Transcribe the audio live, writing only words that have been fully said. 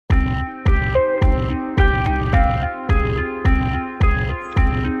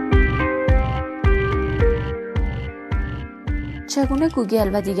چگونه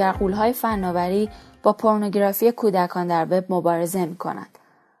گوگل و دیگر غول‌های فناوری با پورنوگرافی کودکان در وب مبارزه می‌کنند.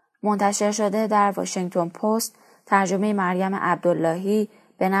 منتشر شده در واشنگتن پست، ترجمه مریم عبداللهی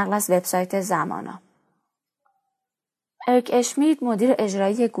به نقل از وبسایت زمانا. اریک اشمیت، مدیر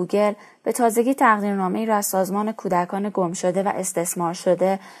اجرایی گوگل، به تازگی تقدیرنامه‌ای را از سازمان کودکان گم شده و استثمار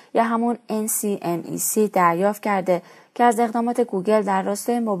شده یا همون NCMEC دریافت کرده که از اقدامات گوگل در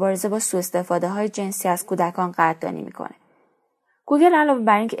راستای مبارزه با سوءاستفاده‌های جنسی از کودکان قدردانی می‌کنه. گوگل علاوه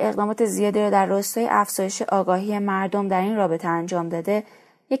بر اینکه اقدامات زیادی را در راستای افزایش آگاهی مردم در این رابطه انجام داده،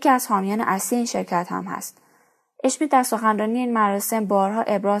 یکی از حامیان اصلی این شرکت هم هست. اشمیت در سخنرانی این مراسم بارها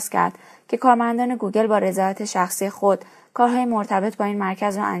ابراز کرد که کارمندان گوگل با رضایت شخصی خود کارهای مرتبط با این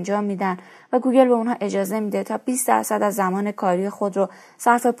مرکز را انجام میدن و گوگل به اونها اجازه میده تا 20% از زمان کاری خود رو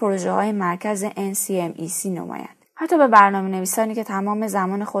صرف پروژه‌های مرکز NCMEC نمایند. حتی به برنامه‌نویسانی که تمام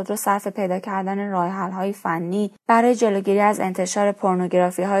زمان خود را صرف پیدا کردن راه‌حل‌های فنی برای جلوگیری از انتشار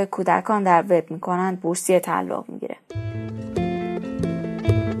پورنوگرافی‌های کودکان در وب می‌کنند، بورسیه تعلق می‌گیره.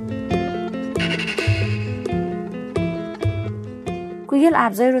 گوگل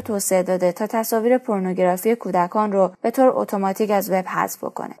ابزاری رو توسعه داده تا تصاویر پورنوگرافی کودکان رو به طور اتوماتیک از وب حذف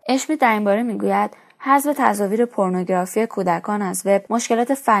کنه. اشمیت در این باره میگوید حذف تصاویر پورنوگرافی کودکان از وب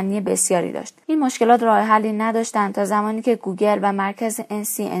مشکلات فنی بسیاری داشت. این مشکلات راه حلی نداشتند تا زمانی که گوگل و مرکز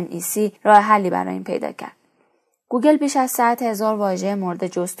NCMEC راه حلی برای این پیدا کرد. گوگل بیش از 100,000 واژه مورد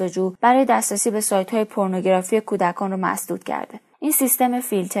جستجو برای دسترسی به سایت‌های پورنوگرافی کودکان رو مسدود کرده. این سیستم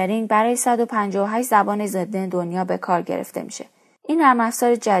فیلترینگ برای 158 زبان زنده دنیا به کار گرفته میشه. این نرم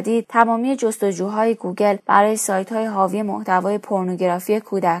افزار جدید تمامی جستجوهای گوگل برای سایت‌های حاوی محتوای پورنوگرافی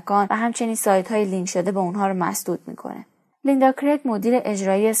کودکان و همچنین سایت‌های لینک شده به اونها رو مسدود میکنه. لیندا کریگ، مدیر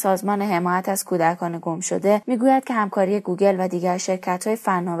اجرایی سازمان حمایت از کودکان گم شده، میگوید که همکاری گوگل و دیگر شرکت‌های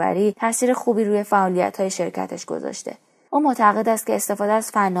فناوری تاثیر خوبی روی فعالیت‌های شرکتش گذاشته. او معتقد است که استفاده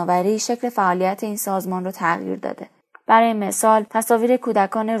از فناوری شکل فعالیت این سازمان رو تغییر داده. برای مثال، تصاویر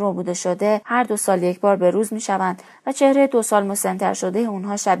کودکان ربوده شده هر 2 سال یک بار به روز میشوند و چهره 2 سال مسن‌تر شده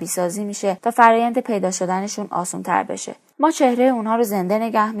اونها شبیه سازی میشه تا فرآیند پیدا شدنشون آسان‌تر بشه. ما چهره اونها رو زنده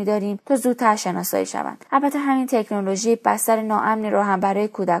نگه می‌داریم تا زودتر شناسایی شوند. البته همین تکنولوژی بستر ناامنی رو هم برای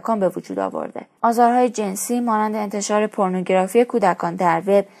کودکان به وجود آورده. آزارهای جنسی مانند انتشار پورنوگرافی کودکان در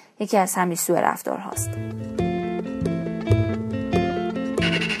وب یکی از همین سوء رفتارهاست.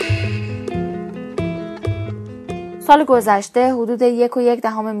 سال گذشته حدود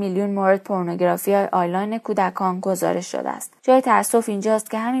 1.1 میلیون مورد پورنوگرافی آنلاین کودکان گزارش شده است. جای تأسف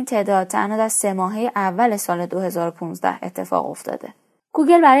اینجاست که همین تعداد تنها در 3 ماهه اول سال 2015 اتفاق افتاده.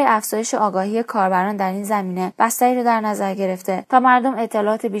 گوگل برای افزایش آگاهی کاربران در این زمینه بستری را در نظر گرفته تا مردم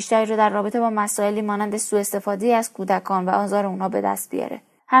اطلاعات بیشتری را در رابطه با مسائلی مانند سوءاستفاده از کودکان و آزار آنها به دست بیاره.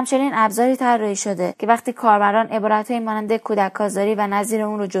 همچنین ابزاری طراحی شده که وقتی کاربران عبارت‌های مانند کودک آزاری و نظیر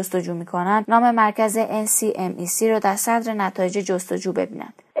اون رو جستجو می‌کنند، نام مرکز NCMEC رو در صدر نتایج جستجو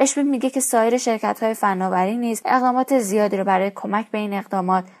ببینند. اشمیت میگه که سایر شرکت‌های فناوری نیز اقدامات زیادی رو برای کمک به این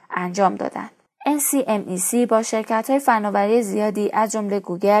اقدامات انجام دادند. NCMEC با شرکت‌های فناوری زیادی از جمله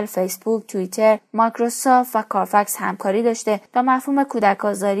گوگل، فیسبوک، توییتر، مایکروسافت و کارفکس همکاری داشته تا مفهوم کودک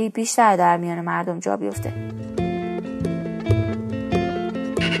آزاری بیشتر در میان مردم جا بیفته.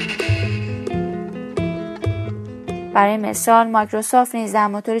 برای مثال، مایکروسافت نیز در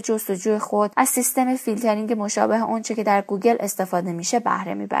موتور جستجوی خود از سیستم فیلترینگ مشابه اونچه که در گوگل استفاده میشه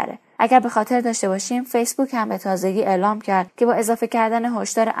بهره میبره. اگر به خاطر داشته باشیم، فیسبوک هم به تازگی اعلام کرد که با اضافه کردن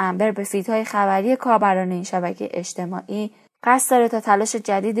هشدار امبر به فیدهای خبری کاربران این شبکه اجتماعی، قصد داره تا تلاش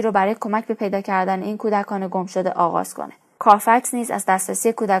جدیدی رو برای کمک به پیدا کردن این کودکان گم شده آغاز کنه. کارفکس نیز از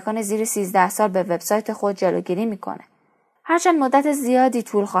دسترسی کودکان زیر 13 سال به وبسایت خود جلوگیری میکنه. هرچند مدت زیادی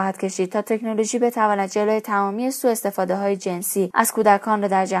طول خواهد کشید تا تکنولوژی بتواند جلوی تمامی سوءاستفاده‌های جنسی از کودکان را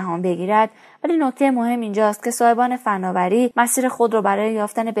در جهان بگیرد، ولی نکته مهم اینجاست که صاحبان فناوری مسیر خود را برای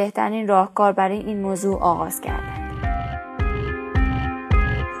یافتن بهترین راهکار برای این موضوع آغاز کردند.